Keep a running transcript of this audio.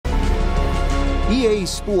EA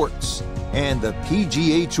Sports and the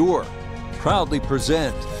PGA Tour proudly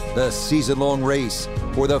present the season-long race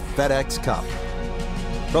for the FedEx Cup.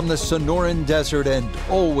 From the Sonoran Desert and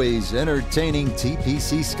always entertaining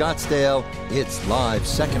TPC Scottsdale, it's live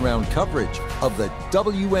second-round coverage of the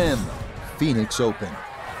WM Phoenix Open.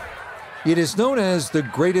 It is known as the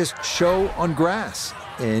greatest show on grass,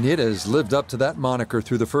 and it has lived up to that moniker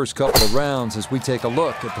through the first couple of rounds as we take a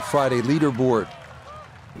look at the Friday leaderboard.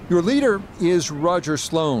 Your leader is Roger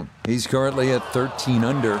Sloan. He's currently at 13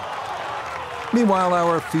 under. Meanwhile,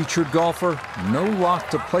 our featured golfer, no lock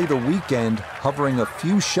to play the weekend, hovering a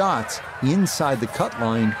few shots inside the cut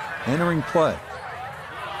line, entering play.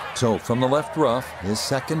 So from the left rough, his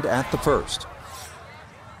second at the first.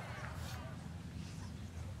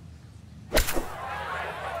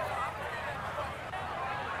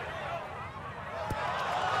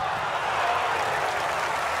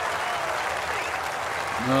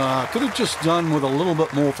 Could have just done with a little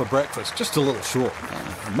bit more for breakfast, just a little short.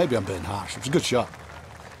 Maybe I'm being harsh. It was a good shot.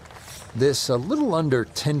 This a little under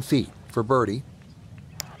 10 feet for birdie.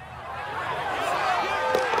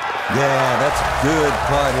 Yeah, that's a good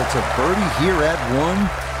putt. It's a birdie here at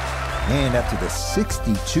 1. And after the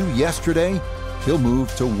 62 yesterday, he'll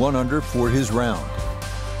move to 1 under for his round.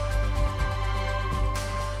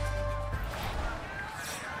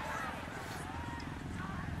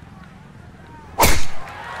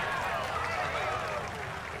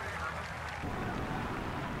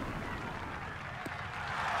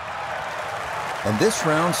 And this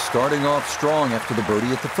round starting off strong after the birdie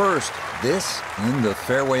at the first. This in the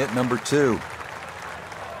fairway at number 2.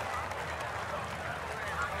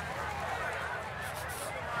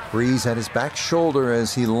 Breeze at his back shoulder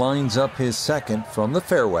as he lines up his second from the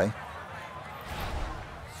fairway.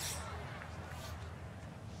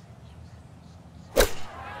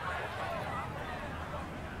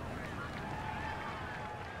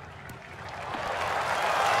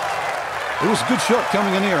 It was a good shot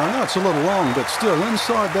coming in here. I know it's a little long, but still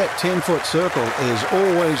inside that 10-foot circle is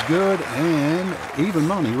always good, and even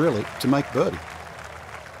money, really, to make birdie.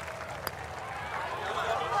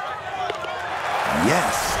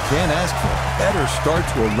 Yes, can't ask for a better start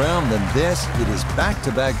to a round than this. It is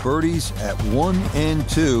back-to-back birdies at 1 and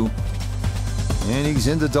 2. And he's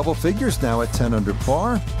into double figures now at 10 under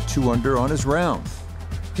par, 2 under on his round.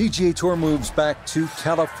 PGA Tour moves back to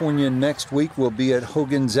California next week. We'll be at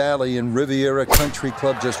Hogan's Alley in Riviera Country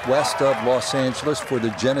Club just west of Los Angeles for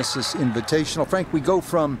the Genesis Invitational. Frank, we go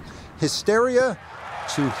from hysteria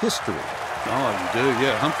to history. Oh, you do,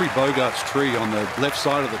 yeah. Humphrey Bogart's tree on the left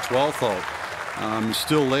side of the 12th hole is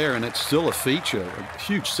still there, and it's still a feature. A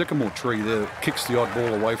huge sycamore tree there that kicks the odd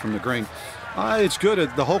ball away from the green. It's good.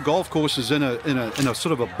 The whole golf course is in a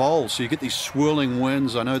sort of a bowl, so you get these swirling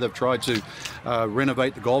winds. I know they've tried to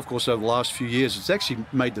renovate the golf course over the last few years. It's actually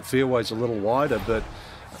made the fairways a little wider, but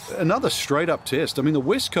another straight-up test. I mean, the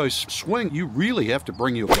West Coast swing, you really have to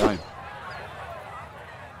bring your game.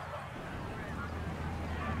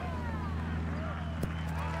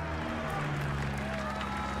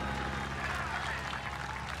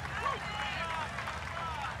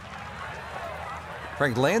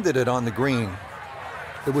 Frank landed it on the green.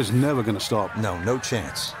 It was never going to stop. No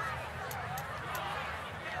chance.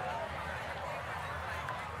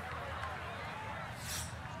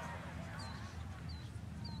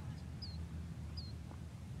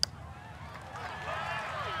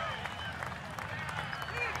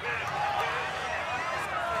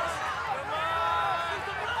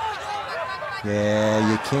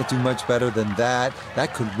 Yeah, you can't do much better than that.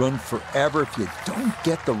 That could run forever if you don't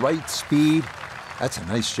get the right speed. That's a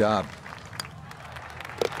nice job.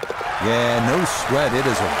 Yeah, no sweat. It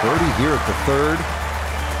is a birdie here at the third.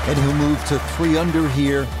 And he'll move to 3 under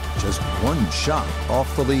here. Just 1 shot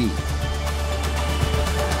off the lead.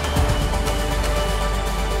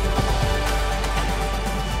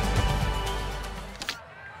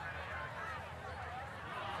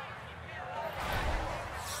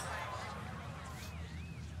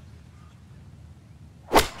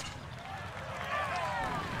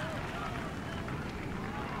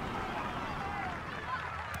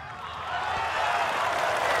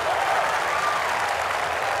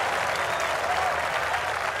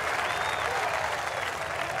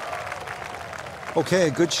 Okay,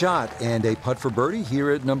 a good shot and a putt for birdie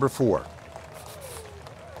here at number 4.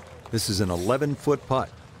 This is an 11-foot putt.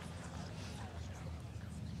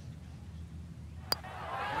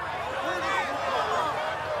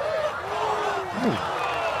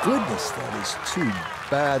 Oh, goodness, that is too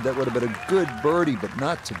bad. That would have been a good birdie, but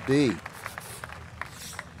not to be.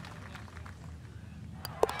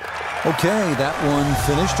 Okay, that one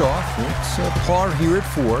finished off. It's a par here at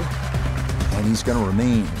 4. And he's going to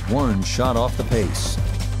remain one shot off the pace.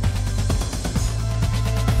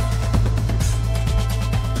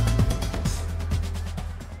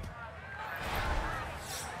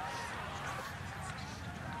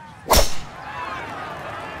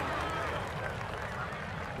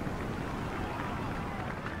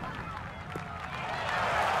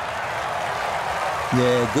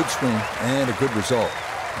 Yeah, good swing and a good result,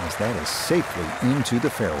 as that is safely into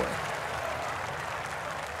the fairway.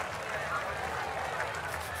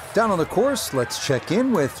 Down on the course, let's check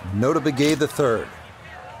in with Begay III.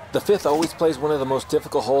 The fifth always plays one of the most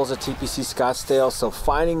difficult holes at TPC Scottsdale, so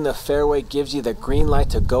finding the fairway gives you the green light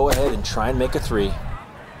to go ahead and try and make a three.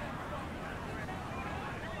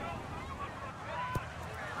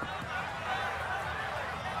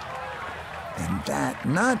 And that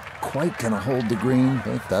not quite going to hold the green,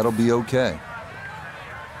 but that'll be okay.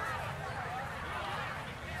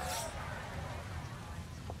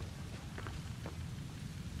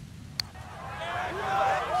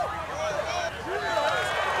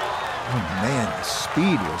 Oh man, the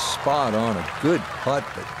speed was spot on. A good putt,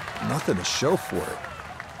 but nothing to show for it.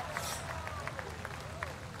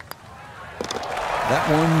 That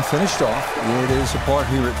one finished off. It is a par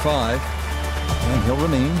here at 5. And he'll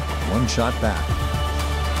remain one shot back.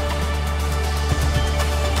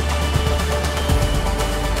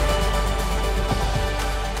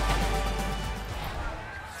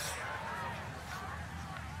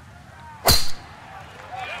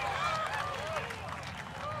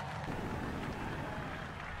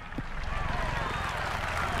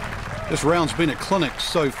 This round's been a clinic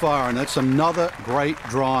so far, and that's another great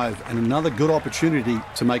drive and another good opportunity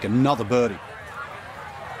to make another birdie.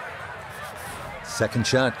 Second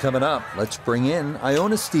shot coming up. Let's bring in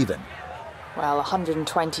Iona Stephen. Well,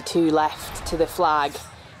 122 left to the flag.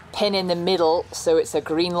 Pin in the middle, so it's a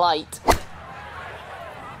green light.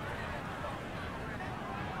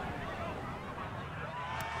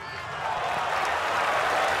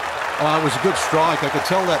 Oh, it was a good strike. I could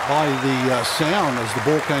tell that by the sound as the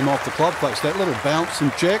ball came off the club face. That little bounce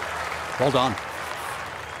and check. Well done.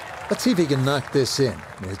 Let's see if he can knock this in.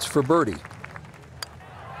 It's for birdie.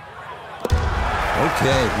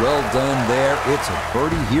 Okay, well done there. It's a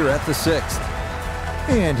birdie here at the 6th.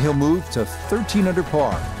 And he'll move to 13 under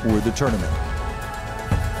par for the tournament.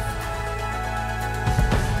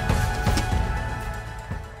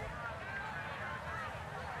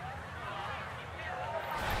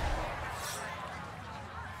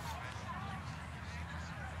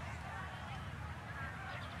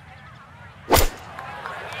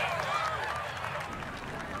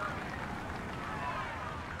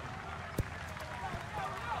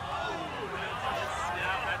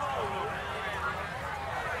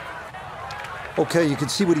 Okay, you can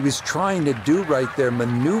see what he was trying to do right there.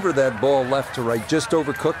 Maneuver that ball left to right. Just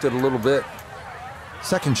overcooked it a little bit.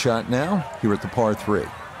 Second shot now, here at the par 3.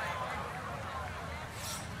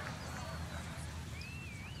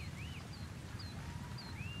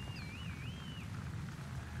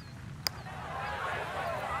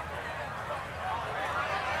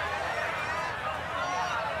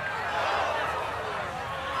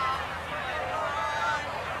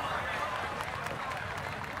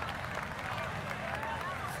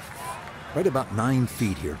 Right about 9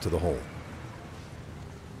 feet here to the hole.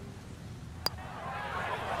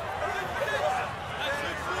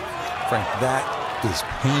 Frank, that is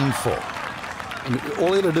painful. I mean,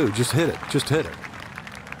 all you got to do, just hit it. Just hit it.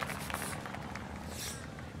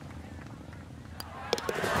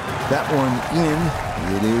 That one in.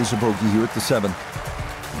 It is a bogey here at the 7th.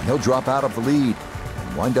 And he'll drop out of the lead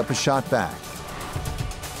and wind up a shot back.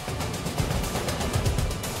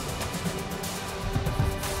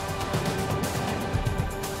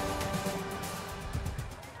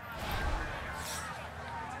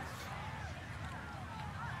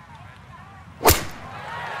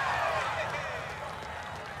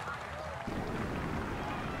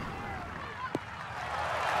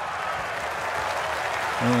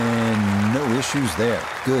 And no issues there.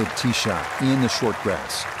 Good tee shot in the short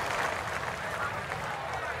grass.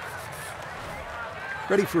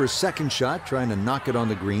 Ready for a second shot, trying to knock it on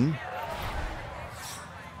the green.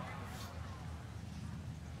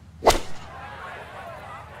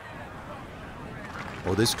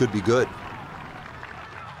 Oh, this could be good.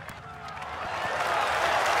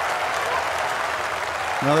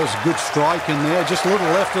 Now, there's a good strike in there. Just a little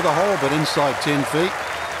left of the hole, but inside 10 feet.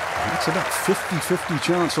 That's about 50-50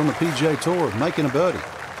 chance on the PGA Tour of making a birdie.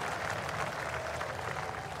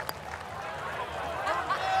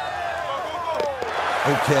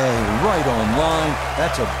 Okay, right on line.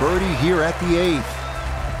 That's a birdie here at the 8th.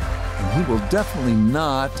 And he will definitely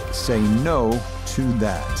not say no to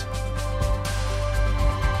that.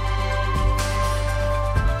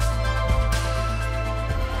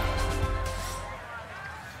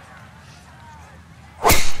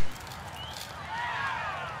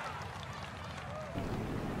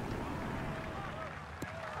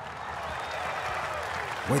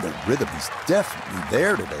 Boy, the rhythm is definitely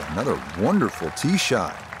there today. Another wonderful tee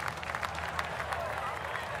shot.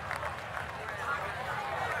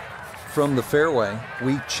 From the fairway,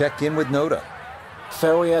 we check in with Noda.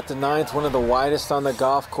 Fairway at the 9th, one of the widest on the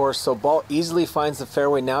golf course, so ball easily finds the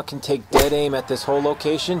fairway. Now can take dead aim at this whole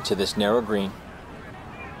location to this narrow green.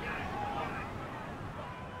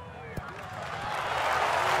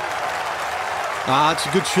 It's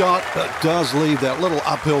a good shot, but does leave that little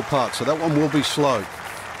uphill putt, so that one will be slow.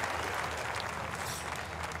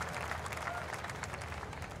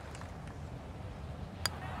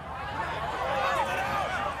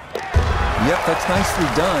 Yep, that's nicely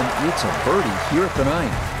done. It's a birdie here at the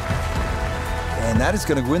 9th. And that is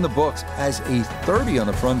going to win the books as a 30 on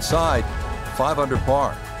the front side, 5 under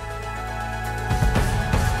par.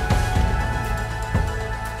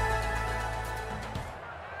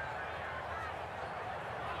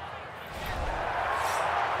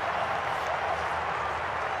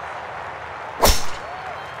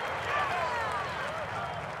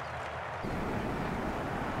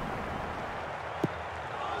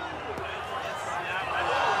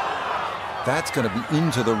 That's going to be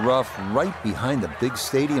into the rough right behind the big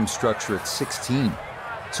stadium structure at 16.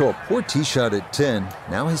 So a poor tee shot at 10,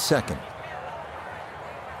 now his second.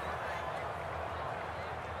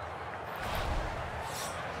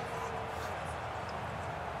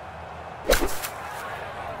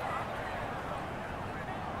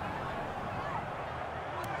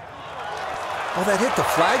 Oh, that hit the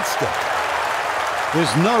flagstick.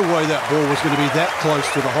 There's no way that ball was going to be that close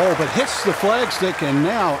to the hole, but hits the flagstick, and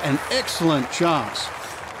now an excellent chance.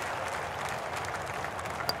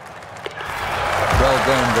 Well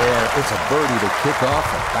done there. It's a birdie to kick off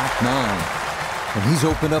the back 9. And he's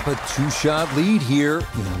opened up a 2-shot lead here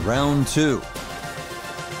in round 2.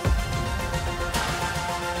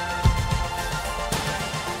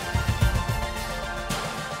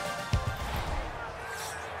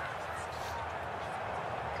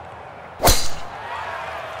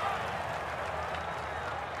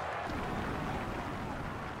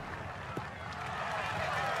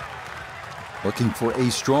 Looking for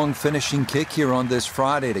a strong finishing kick here on this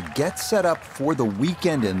Friday to get set up for the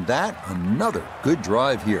weekend, and that another good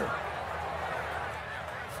drive here.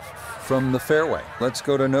 From the fairway, let's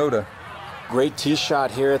go to Noda. Great tee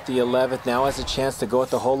shot here at the 11th. Now has a chance to go at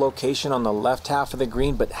the whole location on the left half of the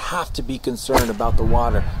green, but have to be concerned about the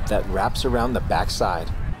water that wraps around the backside.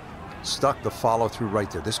 Stuck the follow through right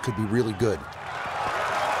there. This could be really good.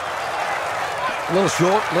 A little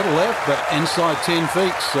short, little left, but inside 10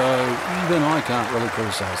 feet, so even I can't really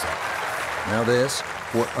criticize that. Now this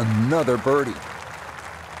for another birdie.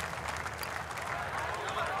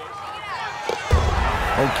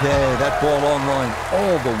 Okay, that ball on line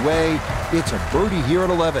all the way. It's a birdie here at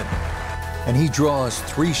 11. And he draws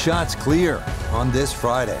 3 shots clear on this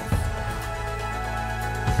Friday.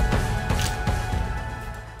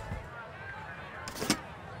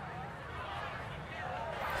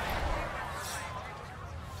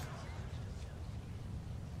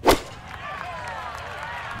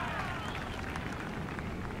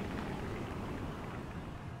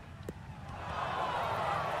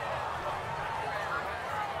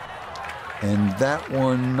 And that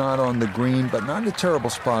one not on the green, but not in a terrible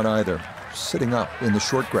spot either. Sitting up in the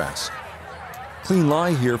short grass. Clean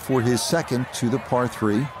lie here for his second to the par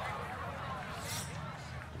 3.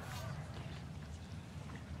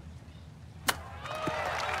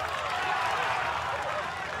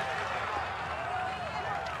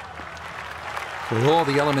 Well, all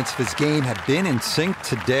the elements of his game have been in sync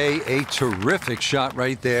today. A terrific shot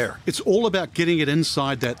right there. It's all about getting it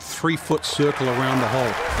inside that 3-foot circle around the hole.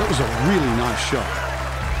 That was a really nice shot.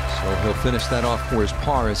 So he'll finish that off for his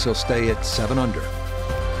par as he'll stay at 7 under.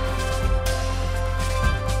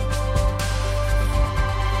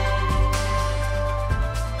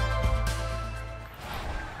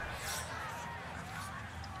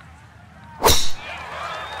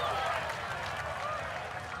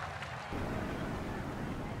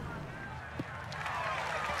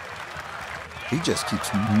 He just keeps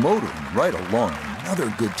motoring right along. Another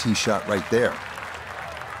good tee shot right there.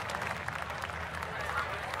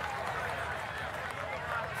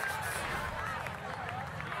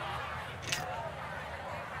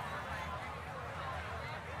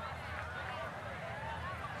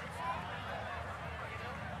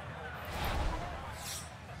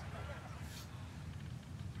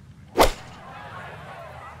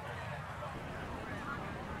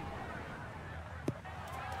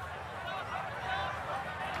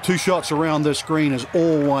 Two shots around this green is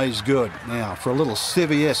always good. Now, for a little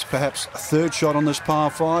CVS, perhaps a 3rd shot on this par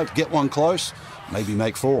 5, get one close, maybe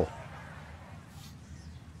make 4.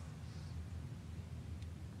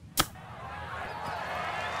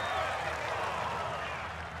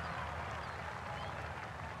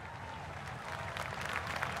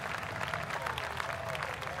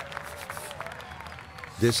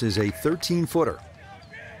 This is a 13-footer.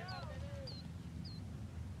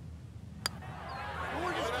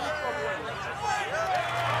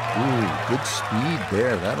 Ooh, good speed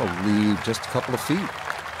there. That'll leave just a couple of feet.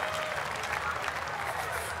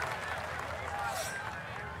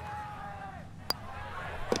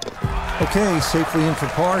 Okay, safely in for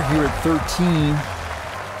par here at 13.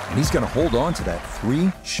 And he's going to hold on to that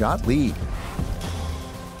 3-shot lead.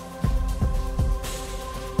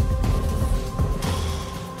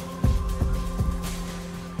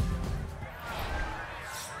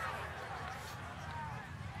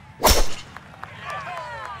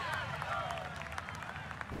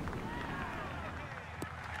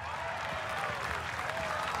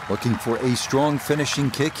 Looking for a strong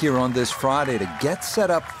finishing kick here on this Friday to get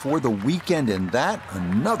set up for the weekend, and that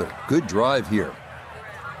another good drive here.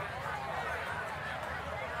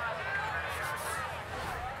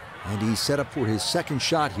 And he's set up for his second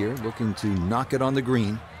shot here, looking to knock it on the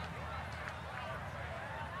green.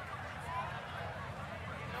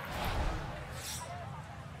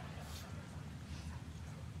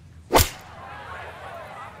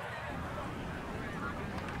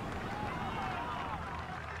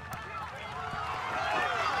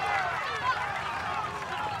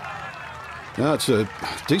 No, it's a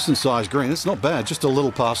decent-sized green. It's not bad, just a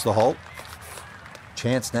little past the hole.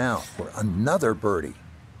 Chance now for another birdie.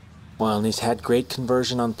 Well, and he's had great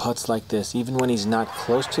conversion on putts like this. Even when he's not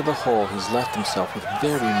close to the hole, he's left himself with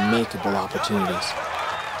very makeable opportunities.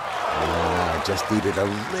 Just needed a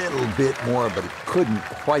little bit more, but he couldn't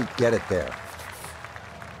quite get it there.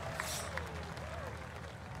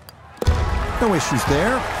 No issues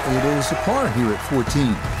there. It is a par here at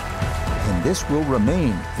 14. And this will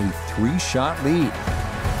remain a 3-shot lead.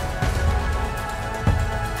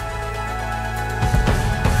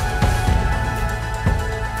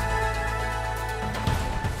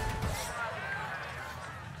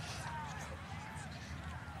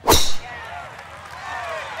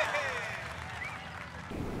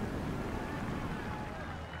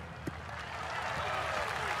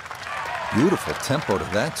 Beautiful tempo to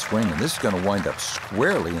that swing, and this is going to wind up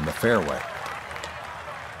squarely in the fairway.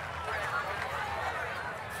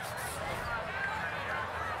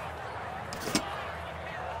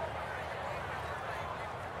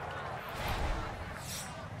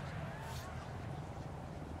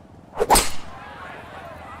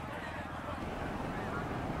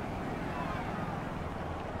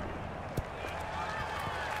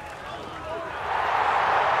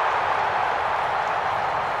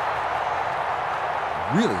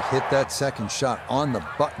 Really hit that second shot on the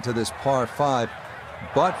button to this par 5,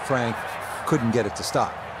 but Frank couldn't get it to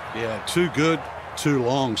stop. Yeah, too good, too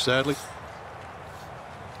long, sadly.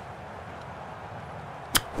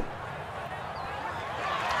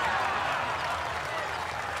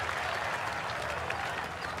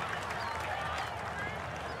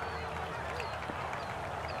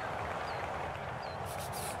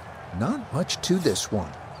 Not much to this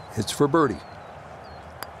one. It's for birdie.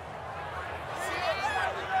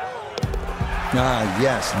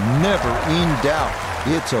 Yes, never in doubt.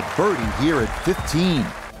 It's a birdie here at 15.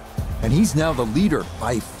 And he's now the leader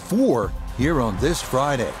by 4 here on this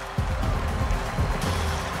Friday.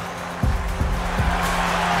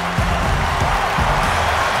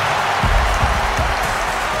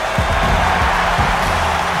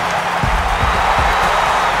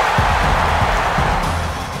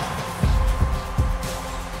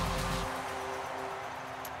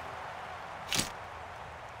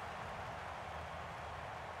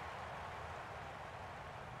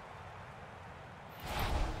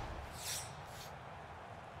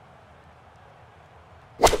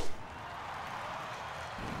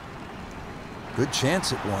 Good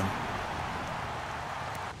chance at one.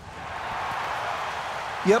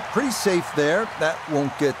 Yep, pretty safe there. That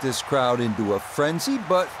won't get this crowd into a frenzy,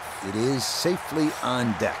 but it is safely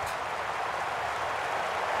on deck.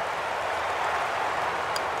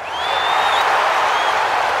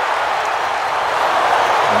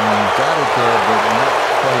 Got it there, but not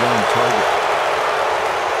quite on target.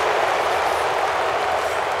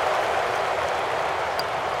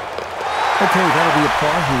 Okay, that'll be a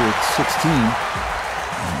par here at 16.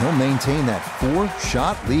 And he'll maintain that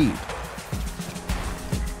 4-shot lead.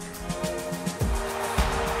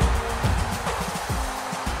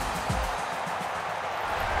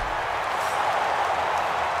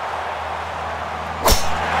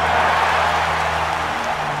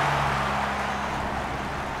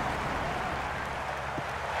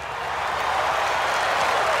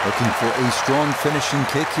 Looking for a strong finishing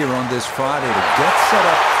kick here on this Friday to get set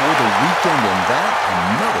up for the weekend, and that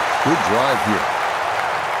another good drive here.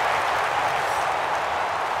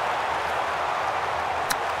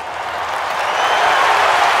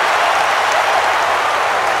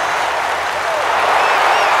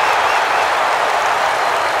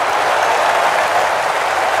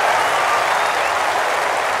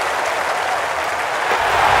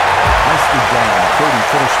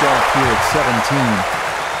 finished off here at 17,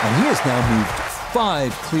 and he has now moved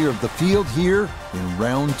 5 clear of the field here in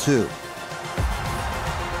round 2.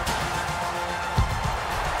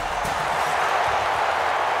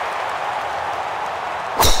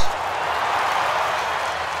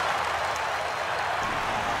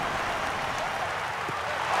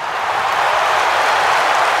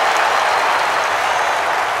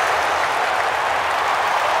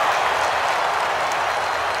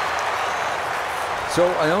 So,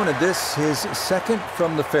 Iona, this his second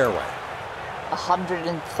from the fairway.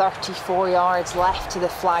 134 yards left to the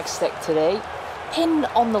flagstick today. Pin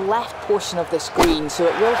on the left portion of this green, so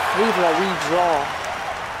it will favour a redraw.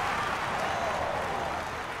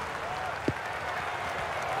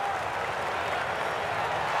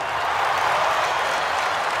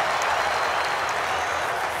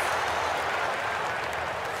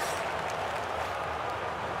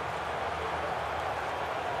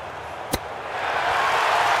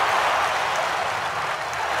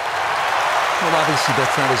 Well, obviously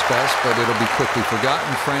that's not his best, but it'll be quickly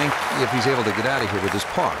forgotten, Frank, if he's able to get out of here with his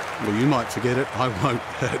par. Well, you might forget it. I won't.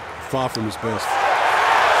 Far from his best.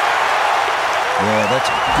 Yeah, that's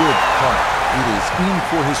a good putt. It is in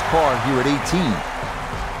for his par here at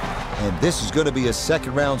 18. And this is going to be a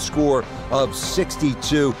second round score of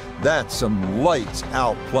 62. That's some lights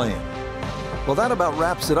out playing. Well, that about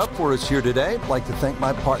wraps it up for us here today. I'd like to thank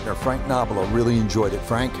my partner, Frank Nobilo. Really enjoyed it,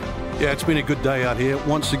 Frank. Yeah, it's been a good day out here.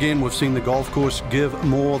 Once again, we've seen the golf course give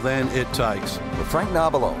more than it takes. For Frank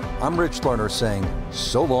Nobilo, I'm Rich Lerner saying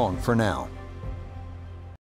so long for now.